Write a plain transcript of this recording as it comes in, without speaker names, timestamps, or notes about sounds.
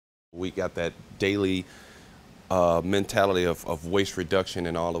We got that daily mentality of waste reduction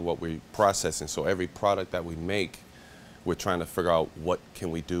in all of what we're processing. So every product that we make, we're trying to figure out what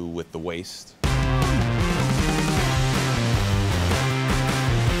can we do with the waste.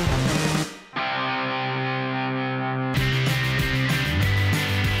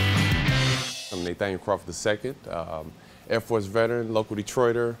 I'm Nathaniel Croft II, Air Force veteran, local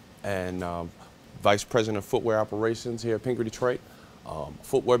Detroiter, and Vice President of Footwear Operations here at Pingree Detroit,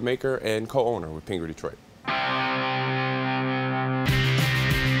 footwear maker and co-owner with Pingree Detroit.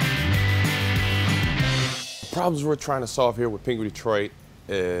 The problems we're trying to solve here with Pingree Detroit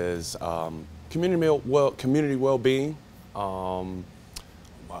is community well-being,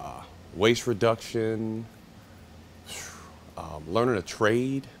 waste reduction, learning a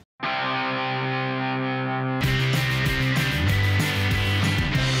trade.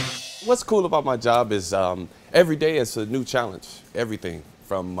 What's cool about my job is every day it's a new challenge. Everything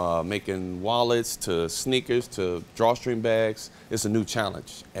from making wallets to sneakers to drawstring bags, it's a new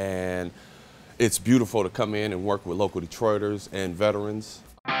challenge. And it's beautiful to come in and work with local Detroiters and veterans.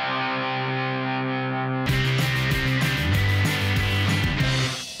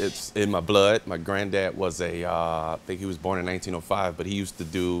 It's in my blood. My granddad was I think he was born in 1905, but he used to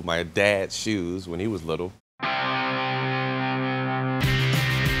do my dad's shoes when he was little.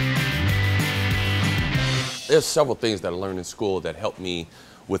 There's several things that I learned in school that helped me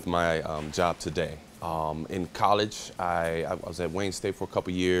with my job today. In college, I was at Wayne State for a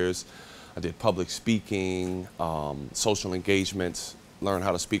couple years. I did public speaking, social engagements, learned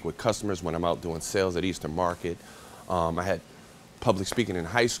how to speak with customers when I'm out doing sales at Eastern Market. I had public speaking in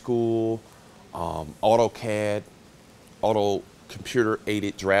high school, AutoCAD, auto computer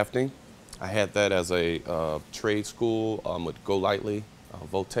aided drafting. I had that as a trade school with Go Lightly,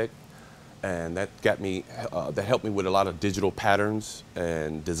 Votech. And that got me, that helped me with a lot of digital patterns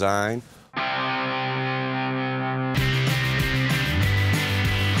and design.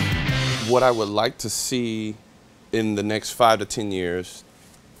 What I would like to see in the next 5 to 10 years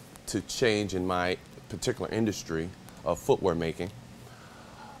to change in my particular industry of footwear making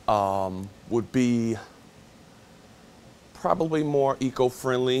would be probably more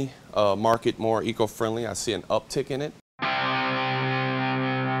eco-friendly, market more eco-friendly. I see an uptick in it.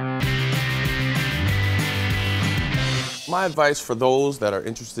 My advice for those that are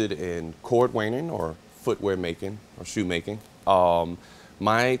interested in cord waining or footwear making or shoe making,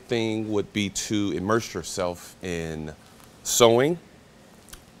 my thing would be to immerse yourself in sewing,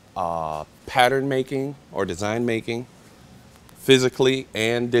 pattern making or design making, physically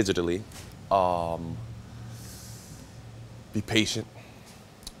and digitally. Be patient.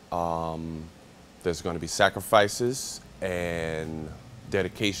 There's going to be sacrifices and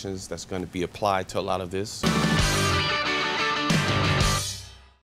dedications that's going to be applied to a lot of this.